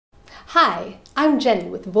Hi, I'm Jenny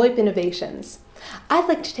with Voip Innovations. I'd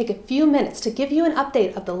like to take a few minutes to give you an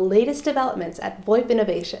update of the latest developments at Voip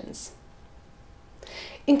Innovations.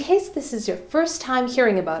 In case this is your first time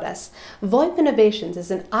hearing about us, Voip Innovations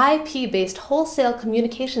is an IP-based wholesale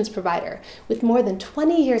communications provider with more than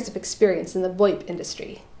 20 years of experience in the VoIP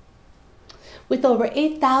industry. With over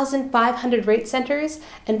 8,500 rate centers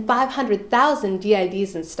and 500,000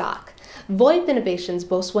 DIDs in stock, Voip Innovations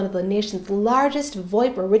boasts one of the nation's largest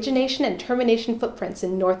VoIP origination and termination footprints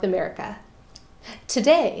in North America.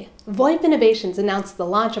 Today, Voip Innovations announced the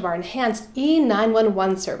launch of our enhanced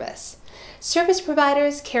E911 service. Service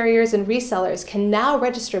providers, carriers, and resellers can now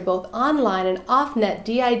register both online and off-net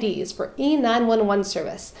DIDs for E911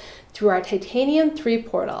 service through our Titanium 3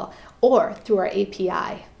 portal or through our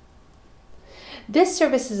API. This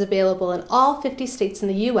service is available in all 50 states in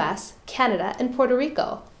the US, Canada, and Puerto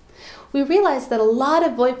Rico. We realize that a lot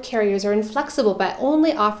of VoIP carriers are inflexible by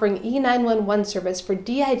only offering E911 service for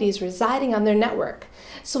DIDs residing on their network,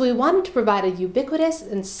 so we wanted to provide a ubiquitous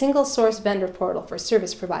and single-source vendor portal for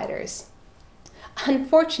service providers.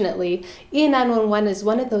 Unfortunately, E911 is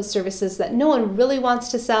one of those services that no one really wants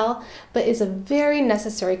to sell, but is a very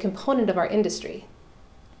necessary component of our industry.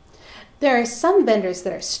 There are some vendors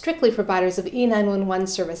that are strictly providers of E911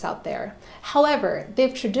 service out there. However,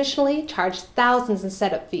 they've traditionally charged thousands in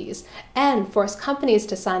setup fees and forced companies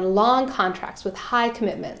to sign long contracts with high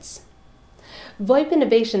commitments. Voip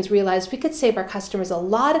Innovations realized we could save our customers a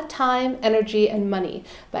lot of time, energy, and money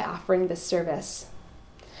by offering this service.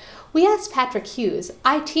 We asked Patrick Hughes,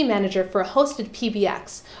 IT manager for a hosted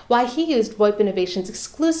PBX, why he used Voip Innovations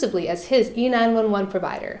exclusively as his E911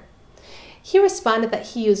 provider. He responded that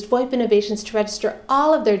he used Voip Innovations to register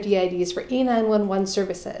all of their DIDs for E911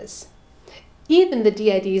 services, even the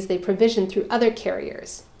DIDs they provisioned through other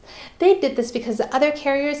carriers. They did this because the other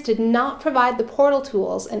carriers did not provide the portal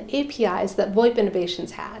tools and APIs that Voip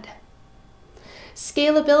Innovations had.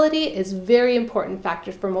 Scalability is a very important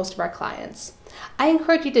factor for most of our clients. I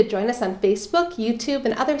encourage you to join us on Facebook, YouTube,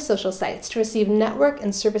 and other social sites to receive network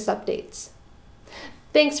and service updates.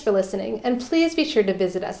 Thanks for listening, and please be sure to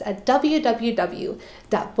visit us at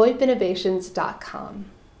www.voipinnovations.com.